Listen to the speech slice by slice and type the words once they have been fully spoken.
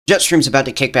Jet stream's about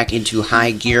to kick back into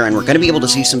high gear, and we're going to be able to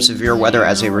see some severe weather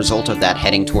as a result of that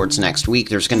heading towards next week.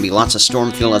 There's going to be lots of storm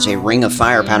fuel as a ring of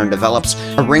fire pattern develops.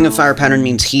 A ring of fire pattern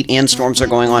means heat and storms are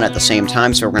going on at the same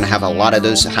time, so we're going to have a lot of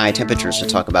those high temperatures to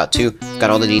talk about too. Got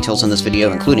all the details in this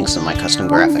video, including some of my custom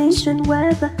graphics.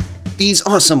 These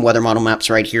awesome weather model maps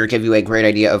right here give you a great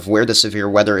idea of where the severe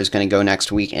weather is going to go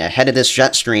next week. And ahead of this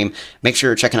jet stream, make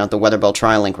sure you're checking out the WeatherBell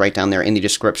trial link right down there in the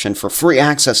description for free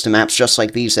access to maps just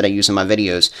like these that I use in my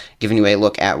videos, giving you a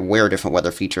look at where different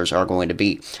weather features are going to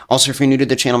be. Also, if you're new to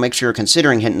the channel, make sure you're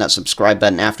considering hitting that subscribe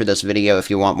button after this video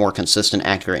if you want more consistent,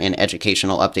 accurate, and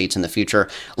educational updates in the future.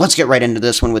 Let's get right into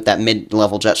this one with that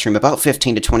mid-level jet stream, about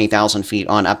 15 to 20,000 feet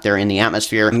on up there in the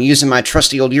atmosphere. I'm using my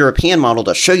trusty old European model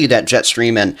to show you that jet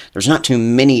stream, and there's not too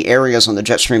many areas on the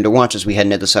jet stream to watch as we head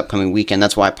into this upcoming weekend.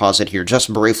 That's why I paused it here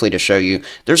just briefly to show you.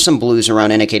 There's some blues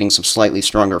around indicating some slightly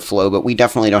stronger flow, but we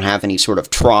definitely don't have any sort of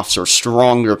troughs or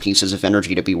stronger pieces of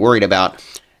energy to be worried about.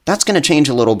 That's going to change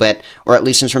a little bit, or at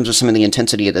least in terms of some of the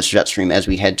intensity of this jet stream as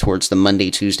we head towards the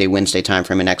Monday, Tuesday, Wednesday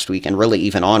timeframe of next week, and really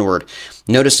even onward.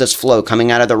 Notice this flow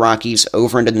coming out of the Rockies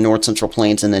over into the North Central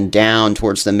Plains and then down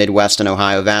towards the Midwest and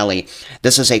Ohio Valley.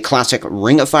 This is a classic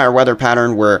ring of fire weather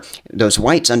pattern where those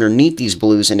whites underneath these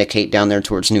blues indicate down there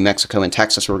towards New Mexico and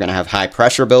Texas we're going to have high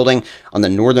pressure building. On the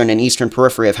northern and eastern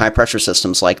periphery of high pressure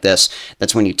systems like this,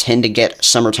 that's when you tend to get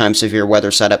summertime severe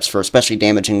weather setups for especially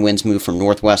damaging winds move from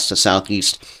northwest to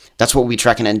southeast. That's what we'll be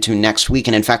tracking into next week,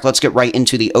 and in fact, let's get right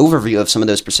into the overview of some of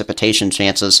those precipitation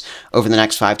chances over the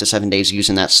next 5 to 7 days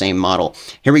using that same model.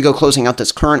 Here we go, closing out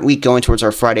this current week, going towards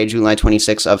our Friday, July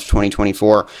 26th of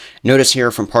 2024. Notice here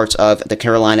from parts of the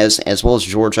Carolinas, as well as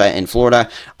Georgia and Florida,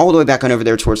 all the way back on over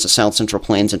there towards the South Central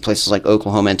Plains and places like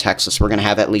Oklahoma and Texas, we're going to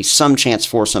have at least some chance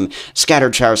for some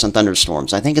scattered showers and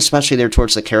thunderstorms. I think especially there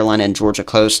towards the Carolina and Georgia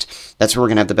coast, that's where we're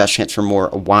going to have the best chance for more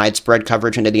widespread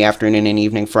coverage into the afternoon and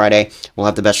evening Friday. We'll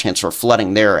have the best chance for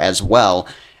flooding there as well.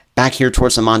 Back here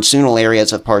towards the monsoonal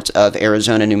areas of parts of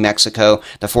Arizona, New Mexico,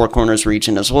 the Four Corners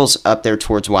region, as well as up there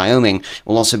towards Wyoming,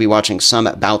 we'll also be watching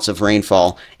some bouts of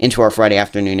rainfall into our Friday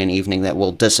afternoon and evening that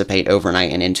will dissipate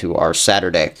overnight and into our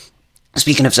Saturday.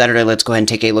 Speaking of Saturday, let's go ahead and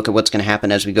take a look at what's going to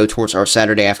happen as we go towards our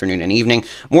Saturday afternoon and evening.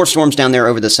 More storms down there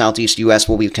over the southeast U.S.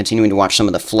 We'll be continuing to watch some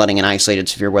of the flooding and isolated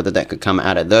severe weather that could come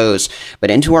out of those. But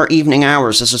into our evening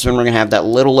hours, this is when we're going to have that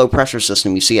little low pressure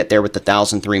system. You see it there with the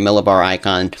 1,003 millibar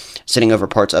icon sitting over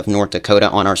parts of North Dakota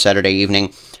on our Saturday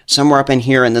evening. Somewhere up in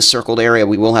here in this circled area,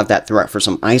 we will have that threat for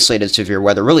some isolated severe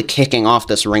weather, really kicking off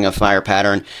this ring of fire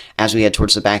pattern as we head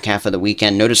towards the back half of the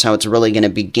weekend. Notice how it's really going to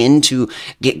begin to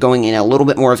get going in a little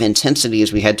bit more of intensity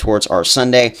as we head towards our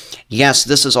Sunday. Yes,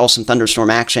 this is all some thunderstorm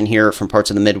action here from parts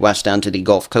of the Midwest down to the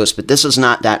Gulf Coast, but this is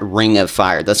not that ring of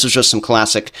fire. This is just some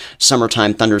classic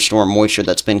summertime thunderstorm moisture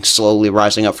that's been slowly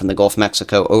rising up from the Gulf of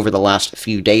Mexico over the last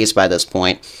few days by this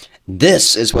point.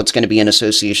 This is what's going to be in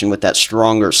association with that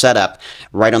stronger setup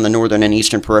right on the northern and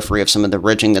eastern periphery of some of the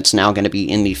ridging that's now going to be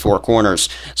in the Four Corners.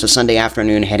 So Sunday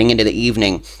afternoon, heading into the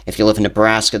evening, if you live in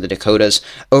Nebraska, the Dakotas,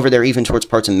 over there even towards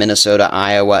parts of Minnesota,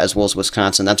 Iowa, as well as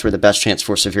Wisconsin, that's where the best chance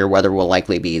for severe weather will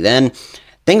likely be then.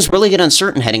 Things really get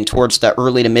uncertain heading towards the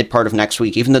early to mid part of next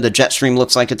week. Even though the jet stream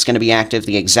looks like it's going to be active,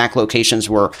 the exact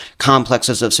locations where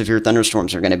complexes of severe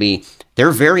thunderstorms are going to be, they're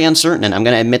very uncertain, and I'm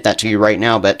going to admit that to you right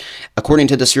now. But according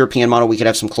to this European model, we could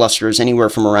have some clusters anywhere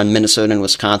from around Minnesota and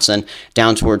Wisconsin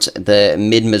down towards the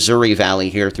mid-Missouri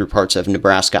Valley here through parts of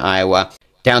Nebraska, Iowa,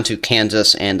 down to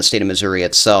Kansas and the state of Missouri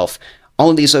itself. All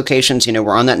of these locations, you know,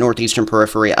 we're on that northeastern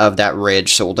periphery of that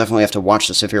ridge, so we'll definitely have to watch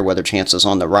the severe weather chances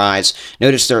on the rise.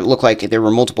 Notice there looked like there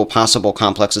were multiple possible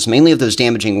complexes, mainly of those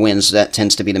damaging winds. That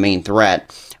tends to be the main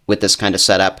threat with this kind of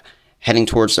setup. Heading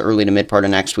towards the early to mid part of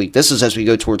next week. This is as we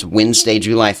go towards Wednesday,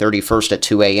 July 31st at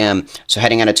 2 a.m. So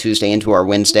heading out of Tuesday into our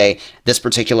Wednesday, this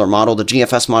particular model, the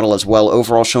GFS model as well,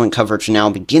 overall showing coverage now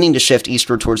beginning to shift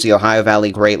eastward towards the Ohio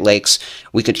Valley, Great Lakes.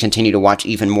 We could continue to watch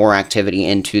even more activity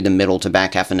into the middle to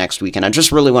back half of next week. And I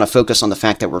just really want to focus on the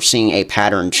fact that we're seeing a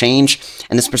pattern change.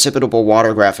 And this precipitable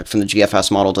water graphic from the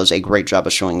GFS model does a great job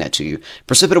of showing that to you.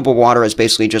 Precipitable water is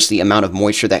basically just the amount of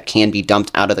moisture that can be dumped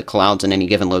out of the clouds in any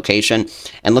given location.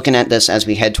 And looking at this as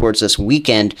we head towards this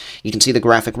weekend, you can see the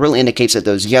graphic really indicates that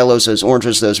those yellows, those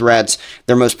oranges, those reds,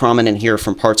 they're most prominent here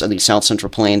from parts of the South Central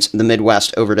Plains, the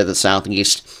Midwest, over to the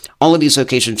southeast. All of these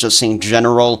locations just seeing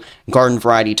general garden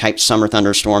variety type summer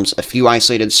thunderstorms, a few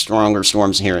isolated stronger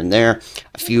storms here and there,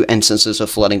 a few instances of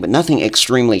flooding, but nothing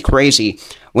extremely crazy.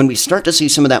 When we start to see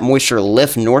some of that moisture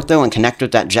lift north, though, and connect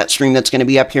with that jet stream that's going to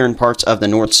be up here in parts of the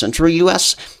north central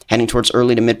U.S., heading towards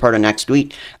early to mid part of next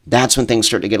week, that's when things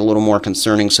start to get a little more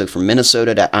concerning. So from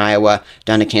Minnesota to Iowa,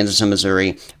 down to Kansas and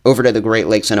Missouri, over to the Great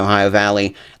Lakes and Ohio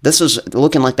Valley, this is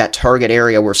looking like that target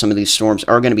area where some of these storms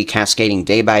are going to be cascading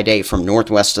day by day from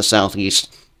northwest to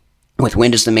southeast, with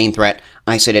wind as the main threat,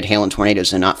 isolated hail and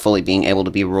tornadoes and not fully being able to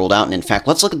be ruled out. And in fact,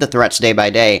 let's look at the threats day by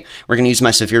day. We're going to use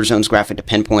my severe zones graphic to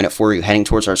pinpoint it for you, heading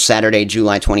towards our Saturday,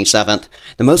 July 27th.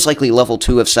 The most likely level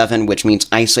 2 of 7, which means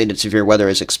isolated severe weather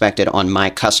is expected on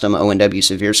my custom ONW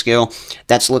severe scale.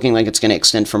 That's looking like it's going to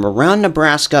extend from around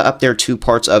Nebraska up there to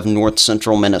parts of north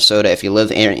central Minnesota. If you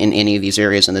live in any of these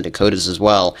areas in the Dakotas as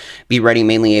well, be ready,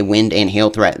 mainly a wind and hail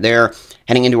threat there.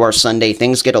 Heading into our Sunday,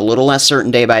 things get a little less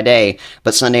certain day by day,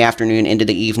 but Sunday afternoon into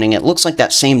the evening, it looks like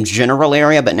that same general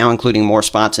area, but now including more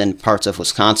spots in parts of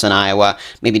Wisconsin, Iowa,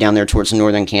 maybe down there towards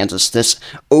northern Kansas. This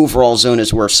overall zone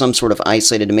is where some sort of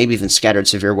isolated, maybe even scattered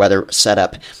severe weather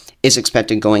setup is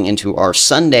expected going into our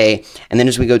Sunday. And then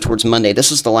as we go towards Monday,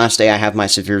 this is the last day I have my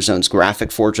severe zones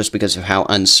graphic for, just because of how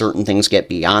uncertain things get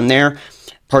beyond there.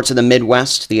 Parts of the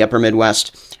Midwest, the upper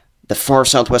Midwest, the far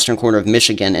southwestern corner of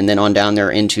Michigan, and then on down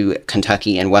there into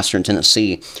Kentucky and western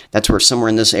Tennessee. That's where somewhere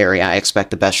in this area I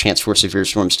expect the best chance for severe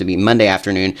storms to be Monday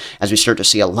afternoon, as we start to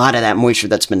see a lot of that moisture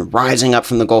that's been rising up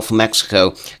from the Gulf of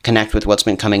Mexico connect with what's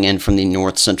been coming in from the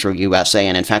north central USA.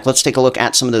 And in fact, let's take a look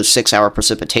at some of those 6-hour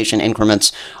precipitation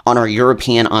increments on our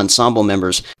European ensemble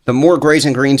members. The more grays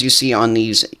and greens you see on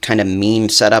these kind of mean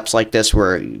setups like this,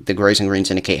 where the grays and greens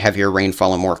indicate heavier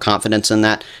rainfall and more confidence in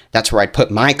that, that's where I'd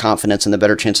put my confidence in the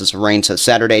better chances of rain. So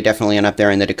Saturday, definitely up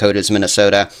there in the Dakotas,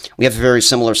 Minnesota. We have a very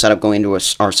similar setup going into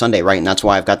our Sunday, right? And that's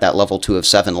why I've got that level 2 of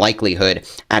 7 likelihood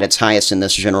at its highest in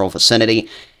this general vicinity.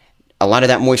 A lot of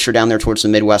that moisture down there towards the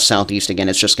Midwest, Southeast, again,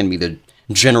 it's just going to be the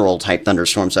general type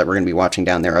thunderstorms that we're going to be watching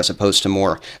down there, as opposed to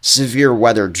more severe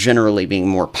weather generally being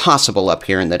more possible up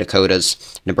here in the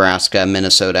Dakotas, Nebraska,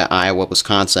 Minnesota, Iowa,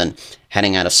 Wisconsin,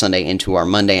 heading out of Sunday into our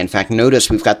Monday. In fact, notice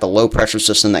we've got the low pressure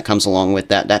system that comes along with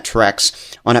that. That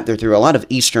treks on up there through a lot of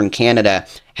eastern Canada,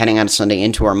 heading out of Sunday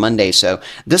into our Monday. So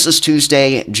this is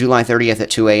Tuesday, July 30th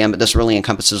at 2 a.m., but this really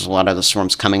encompasses a lot of the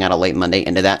storms coming out of late Monday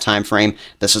into that time frame.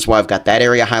 This is why I've got that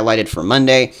area highlighted for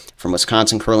Monday, from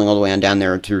Wisconsin curling all the way on down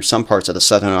there through some parts of the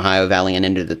southern Ohio Valley and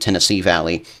into the Tennessee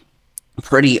Valley.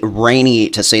 Pretty rainy,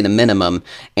 to say the minimum,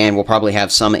 and we'll probably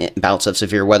have some bouts of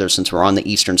severe weather since we're on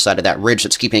the eastern side of that ridge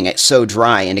that's keeping it so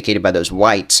dry, indicated by those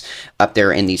whites up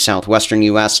there in the southwestern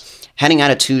U.S. Heading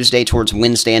out of Tuesday towards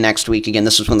Wednesday and next week, again,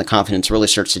 this is when the confidence really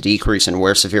starts to decrease in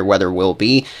where severe weather will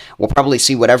be. We'll probably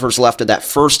see whatever's left of that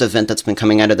first event that's been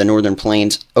coming out of the northern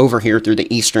plains over here through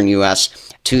the eastern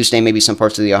U.S. Tuesday, maybe some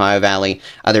parts of the Ohio Valley,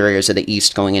 other areas of the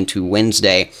east going into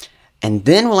Wednesday. And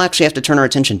then we'll actually have to turn our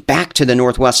attention back to the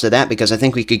northwest of that, because I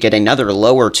think we could get another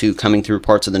lower 2 coming through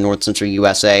parts of the north central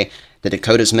USA, the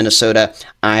Dakotas, Minnesota,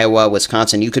 Iowa,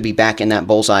 Wisconsin. You could be back in that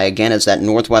bullseye again as that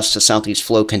northwest to southeast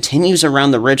flow continues around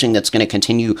the ridging that's going to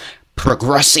continue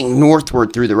progressing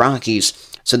northward through the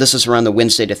Rockies. So this is around the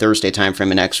Wednesday to Thursday timeframe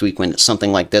of next week when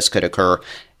something like this could occur.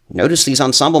 Notice these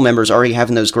ensemble members already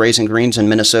having those grays and greens in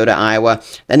Minnesota, Iowa.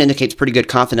 That indicates pretty good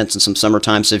confidence in some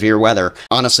summertime severe weather.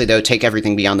 Honestly, though, take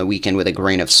everything beyond the weekend with a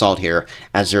grain of salt here,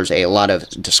 as there's a lot of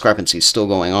discrepancies still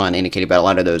going on, indicated by a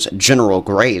lot of those general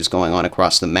grays going on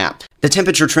across the map. The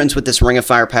temperature trends with this ring of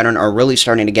fire pattern are really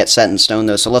starting to get set in stone,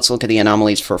 though, so let's look at the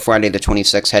anomalies for Friday the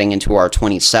 26th, heading into our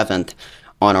 27th.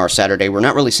 On our Saturday. We're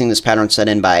not really seeing this pattern set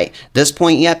in by this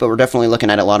point yet, but we're definitely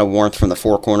looking at a lot of warmth from the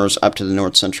Four Corners up to the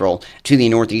north central to the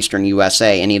northeastern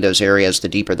USA. Any of those areas, the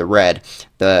deeper the red,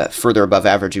 the further above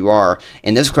average you are.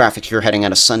 In this graphic here, heading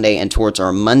out of Sunday and towards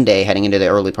our Monday, heading into the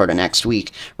early part of next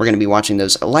week, we're going to be watching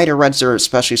those lighter reds there,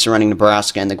 especially surrounding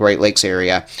Nebraska and the Great Lakes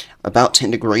area. About 10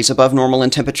 degrees above normal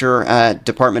in temperature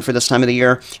department for this time of the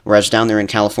year, whereas down there in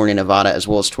California, Nevada, as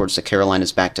well as towards the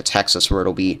Carolinas back to Texas, where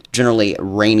it'll be generally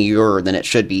rainier than it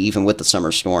should be, even with the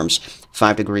summer storms,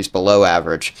 5 degrees below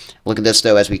average. Look at this,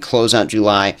 though, as we close out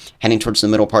July, heading towards the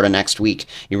middle part of next week,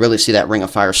 you really see that ring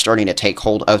of fire starting to take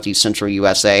hold of the central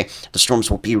USA. The storms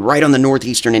will be right on the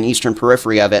northeastern and eastern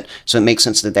periphery of it, so it makes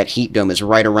sense that that heat dome is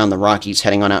right around the Rockies,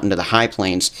 heading on out into the high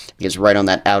plains, because right on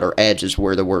that outer edge is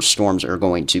where the worst storms are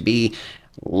going to be.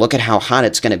 Look at how hot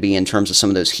it's going to be in terms of some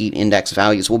of those heat index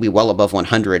values. We'll be well above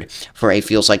 100 for a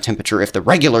feels-like temperature if the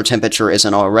regular temperature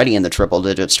isn't already in the triple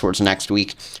digits towards next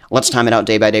week. Let's time it out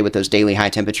day by day with those daily high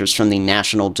temperatures from the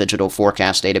National Digital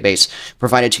Forecast Database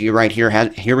provided to you right here.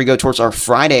 Here we go towards our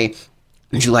Friday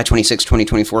July 26,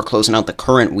 2024, closing out the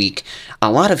current week.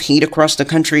 A lot of heat across the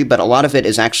country, but a lot of it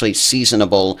is actually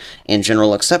seasonable in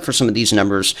general, except for some of these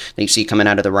numbers that you see coming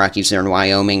out of the Rockies there in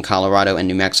Wyoming, Colorado, and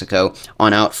New Mexico,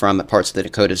 on out from parts of the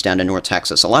Dakotas down to North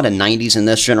Texas. A lot of 90s in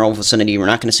this general vicinity. We're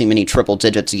not going to see many triple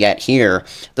digits yet here.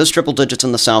 Those triple digits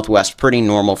in the Southwest, pretty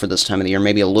normal for this time of the year,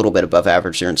 maybe a little bit above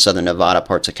average here in southern Nevada,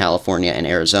 parts of California, and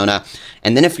Arizona.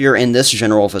 And then if you're in this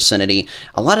general vicinity,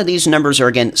 a lot of these numbers are,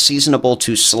 again, seasonable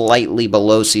to slightly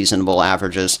below seasonable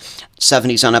averages.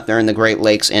 70s on up there in the Great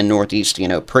Lakes and Northeast,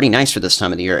 pretty nice for this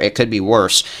time of the year. It could be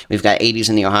worse. We've got 80s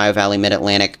in the Ohio Valley,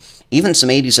 Mid-Atlantic, even some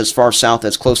 80s as far south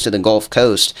as close to the Gulf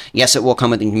Coast. Yes, it will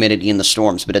come with the humidity and the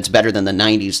storms, but it's better than the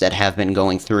 90s that have been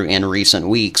going through in recent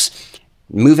weeks.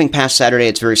 Moving past Saturday,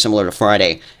 it's very similar to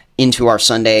Friday. Into our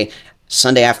Sunday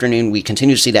afternoon, we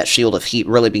continue to see that shield of heat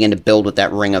really begin to build with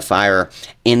that ring of fire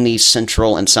in the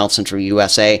central and south central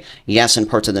USA. Yes, in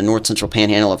parts of the north central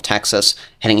panhandle of Texas,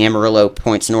 heading Amarillo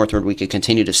points northward, we could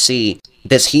continue to see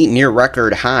this heat near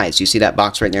record highs. You see that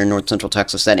box right there in north central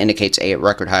Texas. That indicates a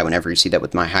record high. Whenever you see that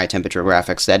with my high temperature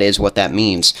graphics, that is what that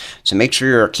means. So make sure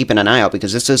you're keeping an eye out,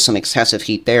 because this is some excessive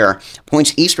heat there.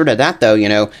 Points eastward of that,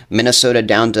 though, Minnesota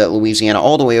down to Louisiana,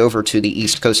 all the way over to the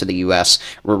east coast of the U.S.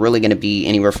 We're really going to be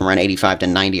anywhere from around 85 to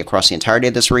 90 across the entirety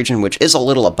of this region, which is a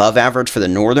little above average for the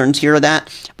northern tier of that,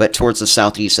 but towards the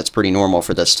southeast, that's pretty normal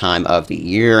for this time of the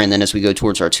year. And then as we go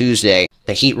towards our Tuesday,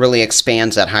 the heat really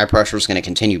expands. That high pressure is going to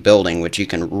continue building, which you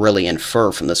can really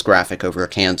infer from this graphic over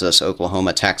Kansas,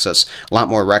 Oklahoma, Texas. A lot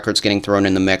more records getting thrown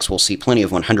in the mix. We'll see plenty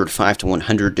of 105 to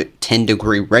 110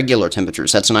 degree regular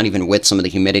temperatures. That's not even with some of the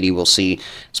humidity we'll see,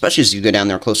 especially as you go down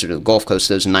there closer to the Gulf Coast.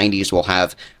 Those 90s will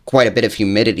have quite a bit of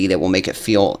humidity that will make it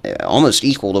feel almost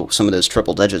equal to some of those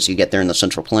triple digits you get there in the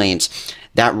Central Plains.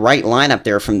 That right line up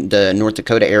there from the North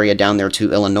Dakota area down there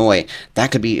to Illinois,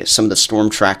 that could be some of the storm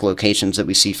track locations that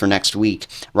we see for next week,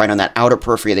 right on that outer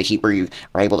periphery of the heat where you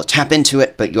are able to tap into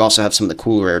it, but you also have some of the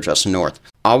cooler air just north.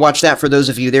 I'll watch that for those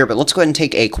of you there, but let's go ahead and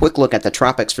take a quick look at the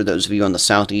tropics for those of you on the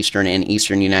southeastern and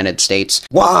eastern United States.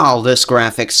 While this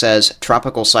graphic says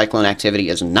tropical cyclone activity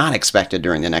is not expected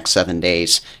during the next 7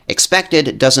 days,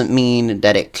 expected doesn't mean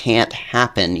that it can't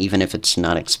happen even if it's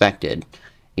not expected.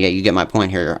 Yeah, you get my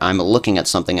point here. I'm looking at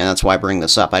something, and that's why I bring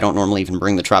this up. I don't normally even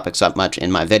bring the tropics up much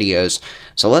in my videos.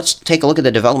 So let's take a look at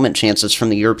the development chances from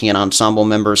the European ensemble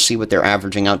members, see what they're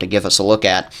averaging out to give us a look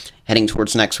at heading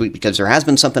towards next week, because there has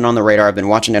been something on the radar. I've been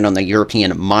watching it on the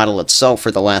European model itself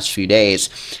for the last few days,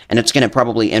 and it's going to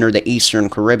probably enter the Eastern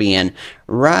Caribbean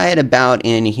right about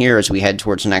in here as we head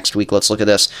towards next week. Let's look at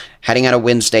this. Heading out of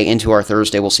Wednesday into our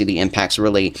Thursday, we'll see the impacts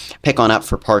really pick on up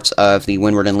for parts of the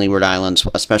Windward and Leeward Islands,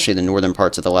 especially the northern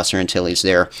parts of the Lesser Antilles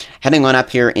there. Heading on up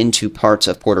here into parts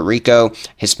of Puerto Rico,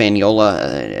 Hispaniola,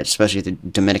 especially the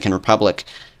Dominican Republic.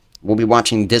 We'll be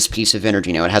watching this piece of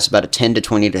energy now. It has about a 10 to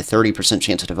 20 to 30%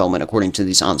 chance of development according to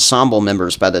these ensemble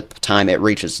members by the time it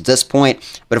reaches this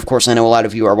point. But of course, I know a lot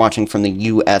of you are watching from the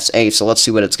USA, so let's see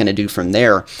what it's going to do from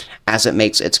there as it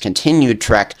makes its continued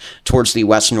trek towards the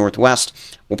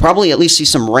west-northwest. We'll probably at least see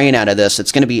some rain out of this.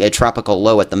 It's going to be a tropical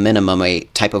low at the minimum, a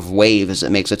type of wave as it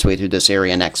makes its way through this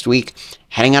area next week.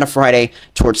 Heading out of Friday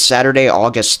towards Saturday,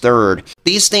 August 3rd.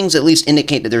 These things at least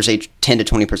indicate that there's a 10 to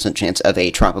 20% chance of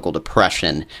a tropical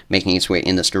depression making its way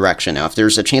in this direction. Now, if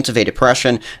there's a chance of a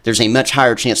depression, there's a much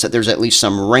higher chance that there's at least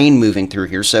some rain moving through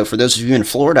here. So for those of you in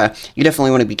Florida, you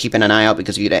definitely want to be keeping an eye out,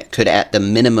 because you could at the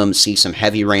minimum see some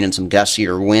heavy rain and some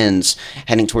gustier winds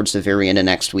heading towards the very end of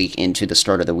next week into the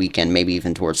start of the weekend, maybe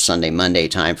even towards Sunday, Monday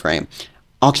time frame.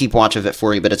 I'll keep watch of it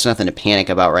for you, but it's nothing to panic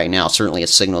about right now. Certainly a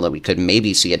signal that we could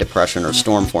maybe see a depression or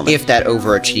storm forming if that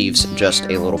overachieves just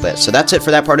a little bit. So that's it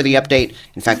for that part of the update.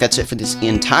 In fact, that's it for this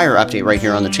entire update right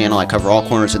here on the channel. I cover all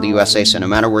corners of the USA, so no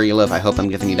matter where you live, I hope I'm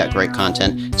giving you that great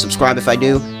content. Subscribe if I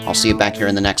do. I'll see you back here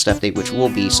in the next update, which will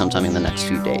be sometime in the next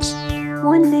few days.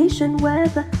 One nation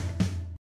weather.